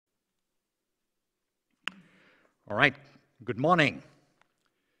All right, good morning.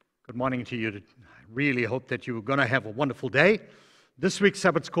 Good morning to you. I really hope that you're going to have a wonderful day. This week's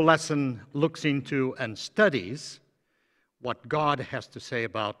Sabbath School lesson looks into and studies what God has to say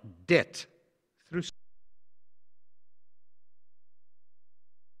about debt through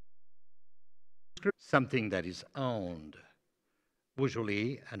Scripture. Something that is owned,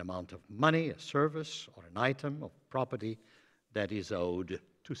 usually an amount of money, a service, or an item of property that is owed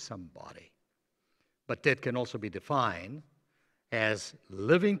to somebody. But debt can also be defined as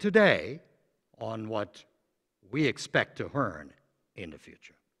living today on what we expect to earn in the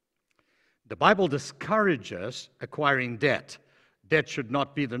future. The Bible discourages acquiring debt. Debt should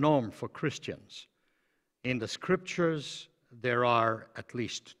not be the norm for Christians. In the Scriptures, there are at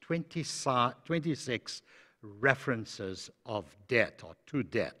least 26 references of debt or to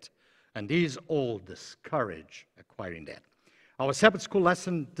debt, and these all discourage acquiring debt. Our Sabbath School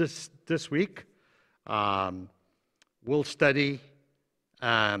lesson this week we'll study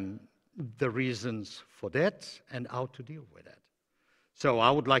the reasons for debt and how to deal with it. So I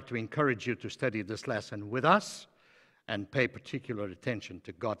would like to encourage you to study this lesson with us and pay particular attention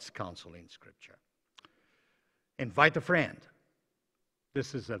to God's counsel in Scripture. Invite a friend.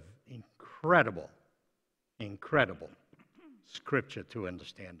 This is an incredible Scripture to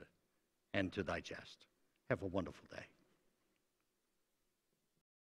understand and to digest. Have a wonderful day.